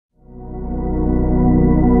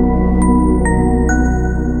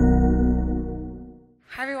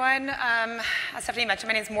Stephanie mentioned,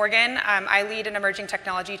 my name is Morgan. I lead an emerging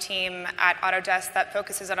technology team at Autodesk that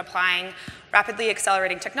focuses on applying rapidly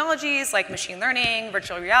accelerating technologies like machine learning,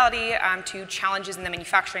 virtual reality, to challenges in the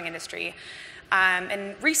manufacturing industry.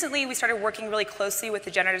 And recently, we started working really closely with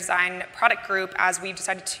the Generative Design product group as we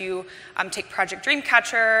decided to take Project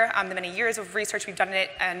Dreamcatcher, the many years of research we've done in it,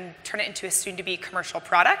 and turn it into a soon-to-be commercial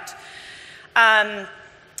product.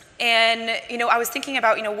 And I was thinking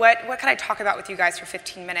about what can I talk about with you guys for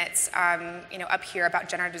 15 minutes up here about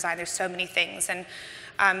generative design. There's so many things, and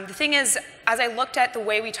the thing is, as I looked at the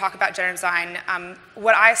way we talk about generative design,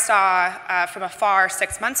 what I saw from afar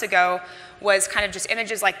 6 months ago was kind of just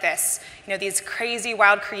images like this. These crazy,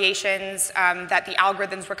 wild creations that the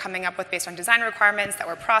algorithms were coming up with based on design requirements that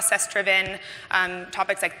were process-driven,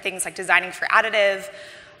 topics like things like designing for additive.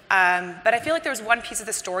 But I feel like there was one piece of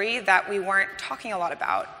the story that we weren't talking a lot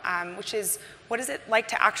about, which is what is it like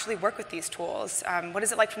to actually work with these tools? What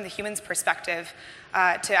is it like from the human's perspective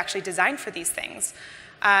to actually design for these things?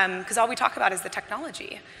 Because all we talk about is the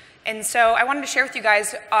technology. And so I wanted to share with you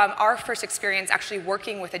guys our first experience actually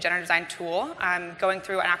working with a generative design tool, going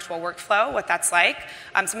through an actual workflow, what that's like,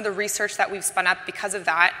 some of the research that we've spun up because of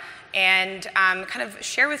that, and kind of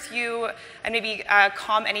share with you and maybe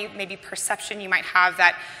calm any maybe perception you might have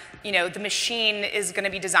that the machine is going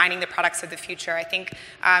to be designing the products of the future. I think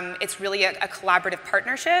it's really a collaborative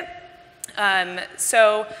partnership.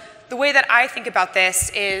 So the way that I think about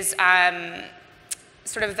this is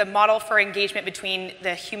sort of the model for engagement between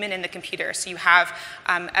the human and the computer. So you have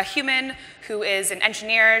a human who is an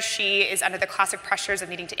engineer. She is under the classic pressures of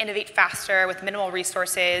needing to innovate faster with minimal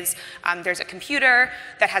resources. There's a computer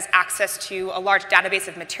that has access to a large database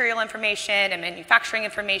of material information and manufacturing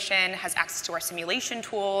information, has access to our simulation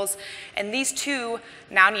tools. And these two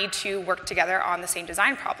now need to work together on the same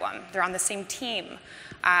design problem. They're on the same team.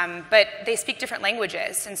 But they speak different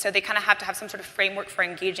languages, and so they kind of have to have some sort of framework for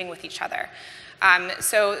engaging with each other.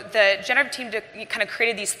 So the generative team kind of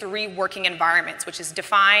created these three working environments, which is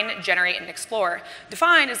define, generate, and explore.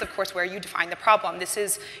 Define is, of course, where you define the problem. This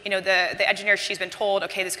is, the engineer, she's been told,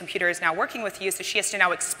 okay, this computer is now working with you, so she has to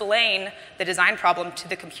now explain the design problem to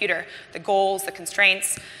the computer, the goals, the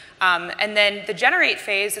constraints. And then the generate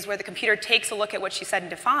phase is where the computer takes a look at what she said in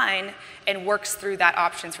define and works through that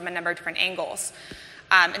options from a number of different angles.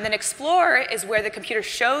 And then explore is where the computer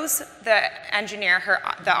shows the engineer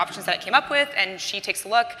the options that it came up with, and she takes a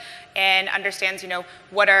look and understands,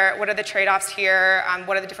 what are the trade-offs here,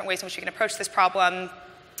 what are the different ways in which you can approach this problem.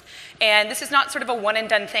 And this is not sort of a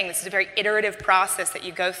one-and-done thing. This is a very iterative process that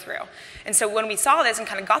you go through. And so when we saw this and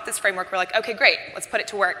kind of got this framework, we're like, okay, great, let's put it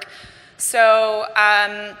to work. So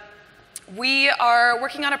we are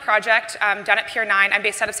working on a project down at Pier 9. I'm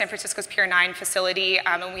based out of San Francisco's Pier 9 facility,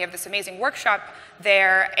 and we have this amazing workshop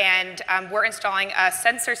there, and we're installing a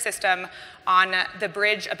sensor system on the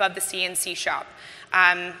bridge above the CNC shop.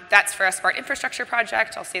 That's for a smart infrastructure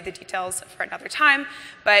project. I'll save the details for another time.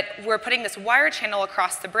 But we're putting this wire channel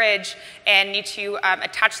across the bridge and need to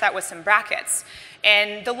attach that with some brackets.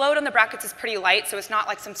 And the load on the brackets is pretty light, so it's not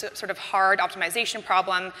like some sort of hard optimization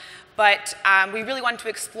problem. But we really wanted to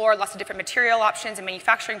explore lots of different material options and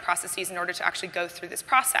manufacturing processes in order to actually go through this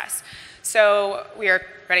process. So we are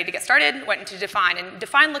ready to get started, went into define. And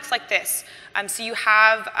define looks like this. So you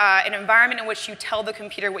have an environment in which you tell the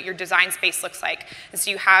computer what your design space looks like. And so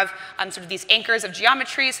you have sort of these anchors of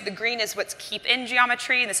geometry. So the green is what's keep in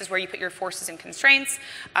geometry, and this is where you put your forces and constraints.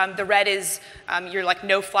 The red is your like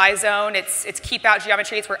no-fly zone. It's keep out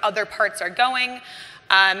geometry. It's where other parts are going.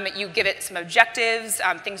 You give it some objectives,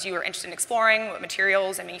 things you are interested in exploring, what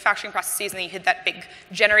materials and manufacturing processes, and then you hit that big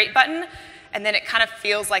generate button, and then it kind of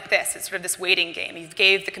feels like this. It's sort of this waiting game. You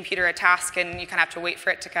gave the computer a task, and you kind of have to wait for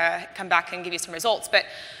it to come back and give you some results. But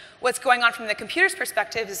what's going on from the computer's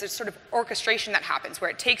perspective is there's sort of orchestration that happens, where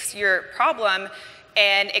it takes your problem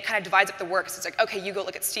and it kind of divides up the work. So it's like, okay, you go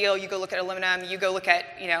look at steel, you go look at aluminum, you go look at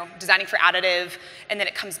designing for additive, and then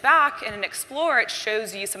it comes back, and in Explore, it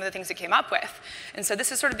shows you some of the things it came up with. And so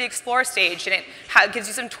this is sort of the Explore stage, and it gives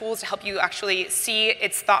you some tools to help you actually see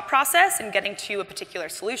its thought process in getting to a particular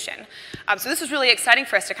solution. So this was really exciting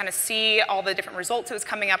for us to kind of see all the different results it was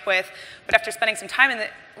coming up with, but after spending some time in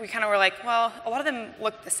it, we kind of were like, well, a lot of them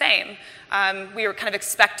look the same. We were kind of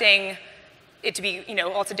expecting it to be,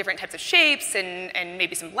 lots of different types of shapes and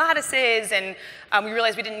maybe some lattices, and we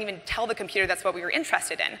realized we didn't even tell the computer that's what we were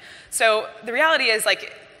interested in. So the reality is,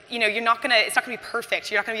 like, it's not gonna be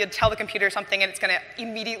perfect. You're not gonna be able to tell the computer something and it's gonna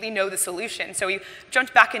immediately know the solution. So we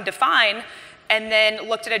jumped back in define and then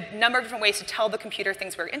looked at a number of different ways to tell the computer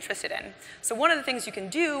things we're interested in. So one of the things you can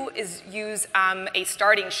do is use a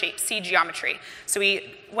starting shape, C geometry. So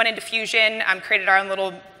we went into Fusion, created our own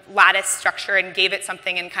little lattice structure and gave it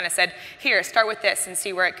something and kind of said, here, start with this and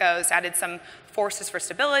see where it goes, added some forces for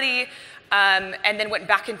stability, and then went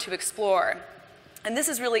back into explore. And this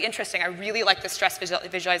is really interesting. I really like the stress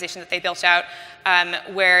visualization that they built out,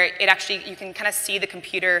 where it actually, you can kind of see the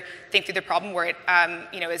computer think through the problem, where it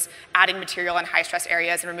is adding material in high stress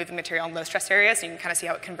areas and removing material in low stress areas, and you can kind of see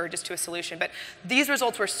how it converges to a solution. But these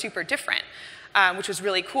results were super different, which was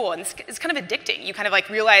really cool. And it's kind of addicting. You kind of like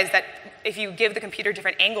realize that if you give the computer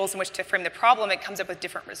different angles in which to frame the problem, it comes up with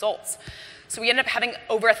different results. So we ended up having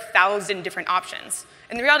over 1,000 different options.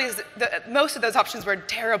 And the reality is that most of those options were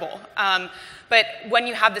terrible. But when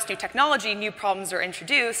you have this new technology, new problems are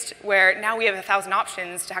introduced where now we have 1,000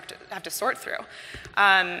 options to have to sort through.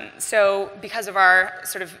 So because of our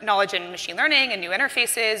sort of knowledge in machine learning and new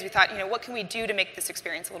interfaces, we thought, what can we do to make this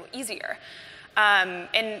experience a little easier?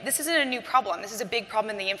 And this isn't a new problem. This is a big problem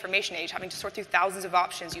in the information age, having to sort through thousands of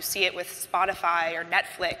options. You see it with Spotify or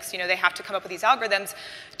Netflix. They have to come up with these algorithms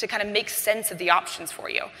to kind of make sense of the options for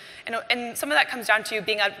you. And some of that comes down to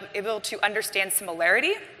being able to understand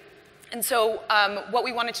similarity. And so what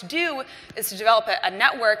we wanted to do is to develop a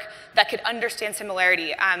network that could understand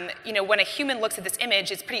similarity. When a human looks at this image,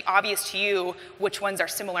 it's pretty obvious to you which ones are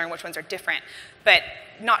similar and which ones are different, but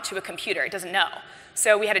not to a computer. It doesn't know.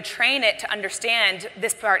 So we had to train it to understand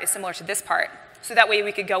this part is similar to this part. So that way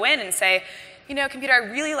we could go in and say, computer, I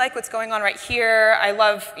really like what's going on right here. I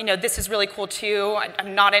love, this is really cool too.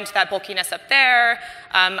 I'm not into that bulkiness up there.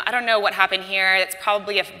 I don't know what happened here. It's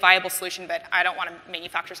probably a viable solution, but I don't want to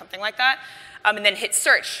manufacture something like that. And then hit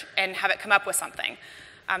search and have it come up with something.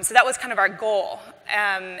 So that was kind of our goal.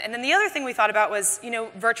 And then the other thing we thought about was,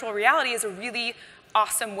 virtual reality is a really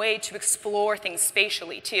awesome way to explore things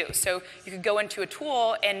spatially too. So you could go into a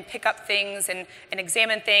tool and pick up things and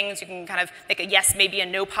examine things. You can kind of make a yes, maybe a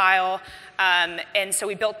no pile. And so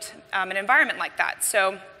we built an environment like that.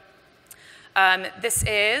 So this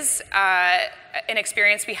is an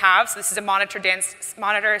experience we have. So this is a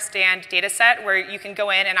monitor stand data set where you can go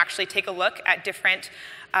in and actually take a look at different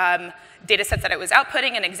data sets that it was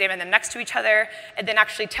outputting and examine them next to each other, and then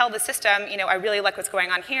actually tell the system, I really like what's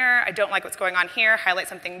going on here, I don't like what's going on here, highlight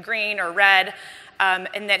something green or red,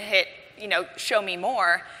 and then hit, show me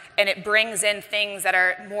more, and it brings in things that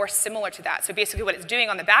are more similar to that. So basically what it's doing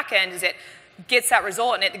on the back end is it gets that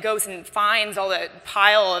result and it goes and finds all the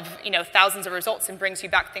pile of, thousands of results and brings you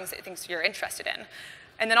back things that it thinks you're interested in.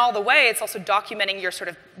 And then all the way, it's also documenting your sort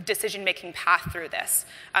of decision-making path through this.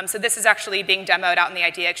 So this is actually being demoed out in the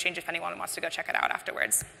Idea Exchange if anyone wants to go check it out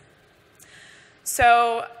afterwards.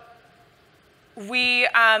 So we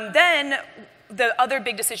then, the other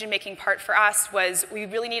big decision-making part for us was we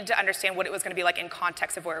really needed to understand what it was going to be like in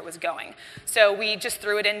context of where it was going. So we just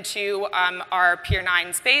threw it into our Pier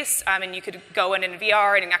 9 space, and you could go in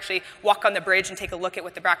VR and actually walk on the bridge and take a look at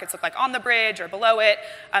what the brackets look like on the bridge or below it.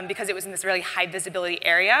 Because it was in this really high visibility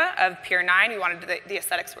area of Pier 9, we wanted the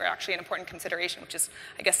aesthetics were actually an important consideration, which is,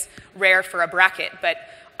 I guess, rare for a bracket, but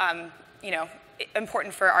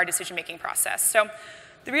important for our decision-making process. So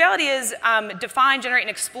the reality is define, generate, and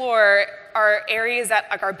explore are areas that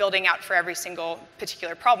are building out for every single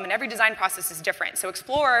particular problem, and every design process is different. So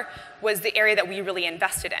explore was the area that we really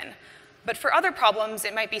invested in. But for other problems,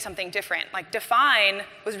 it might be something different. Like define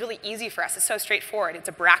was really easy for us. It's so straightforward. It's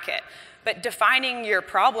a bracket. But defining your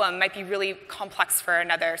problem might be really complex for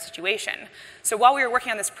another situation. So while we were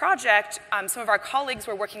working on this project, some of our colleagues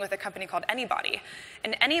were working with a company called Anybody.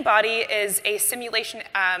 And Anybody is a simulation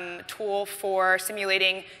tool for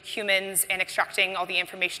simulating humans and extracting all the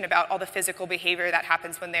information about all the physical behavior that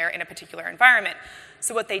happens when they're in a particular environment.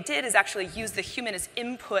 So what they did is actually use the human as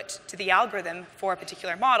input to the algorithm for a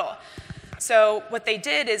particular model. So what they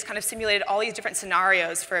did is kind of simulated all these different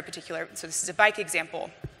scenarios for a particular, so this is a bike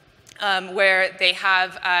example, where they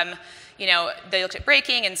have, they looked at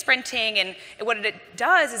braking and sprinting, and what it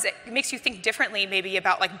does is it makes you think differently maybe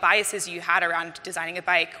about like biases you had around designing a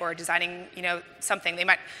bike or designing, something. They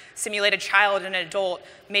might simulate a child and an adult.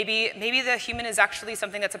 Maybe the human is actually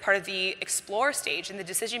something that's a part of the explore stage and the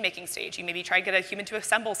decision-making stage. You maybe try to get a human to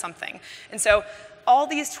assemble something. And so all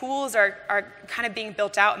these tools are kind of being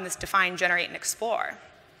built out in this define, generate, and explore.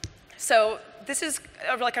 So this is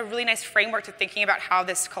like a really nice framework to thinking about how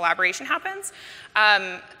this collaboration happens.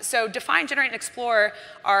 So define, generate, and explore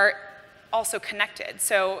are also connected.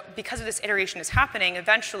 So because of this iteration is happening,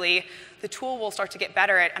 eventually the tool will start to get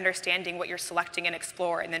better at understanding what you're selecting in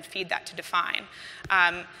explore and then feed that to define.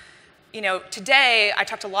 today I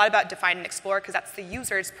talked a lot about define and explore because that's the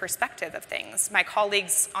user's perspective of things. My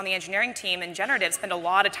colleagues on the engineering team in Generative spend a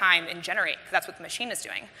lot of time in generate because that's what the machine is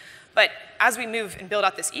doing. But as we move and build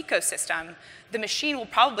out this ecosystem, the machine will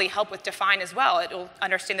probably help with define as well. It will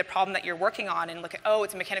understand the problem that you're working on and look at, oh,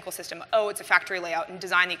 it's a mechanical system, oh, it's a factory layout, and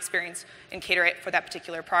design the experience and cater it for that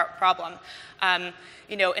particular problem.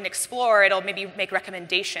 In explore, it'll maybe make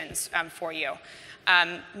recommendations for you.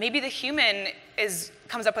 Maybe the human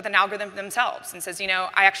comes up with an algorithm themselves and says, I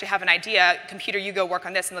actually have an idea, computer, you go work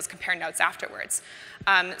on this and let's compare notes afterwards.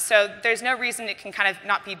 So there's no reason it can kind of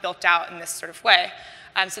not be built out in this sort of way.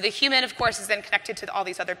 So the human, of course, is then connected to all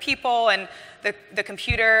these other people, and the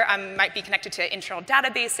computer might be connected to internal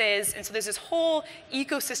databases, and so there's this whole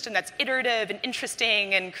ecosystem that's iterative and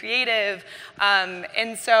interesting and creative.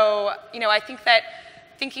 And so, I think that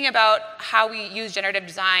thinking about how we use generative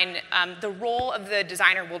design, the role of the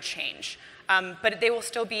designer will change, but they will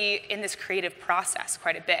still be in this creative process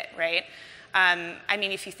quite a bit, right?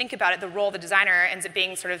 If you think about it, the role of the designer ends up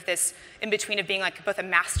being sort of this in-between of being like both a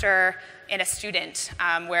master and a student,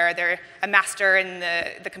 where they're a master and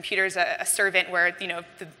the computer's a servant, where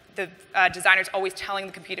the designer's always telling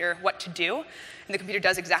the computer what to do, and the computer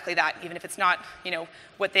does exactly that, even if it's not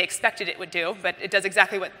what they expected it would do, but it does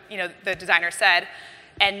exactly what the designer said.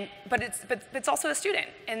 But it's also a student,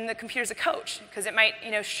 and the computer's a coach, because it might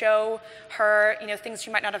show her things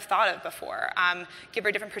she might not have thought of before, give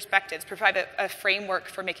her different perspectives, provide a framework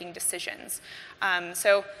for making decisions.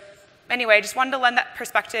 So anyway, I just wanted to lend that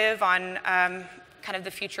perspective on kind of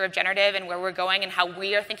the future of generative and where we're going and how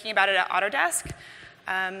we are thinking about it at Autodesk.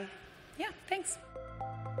 Yeah, thanks.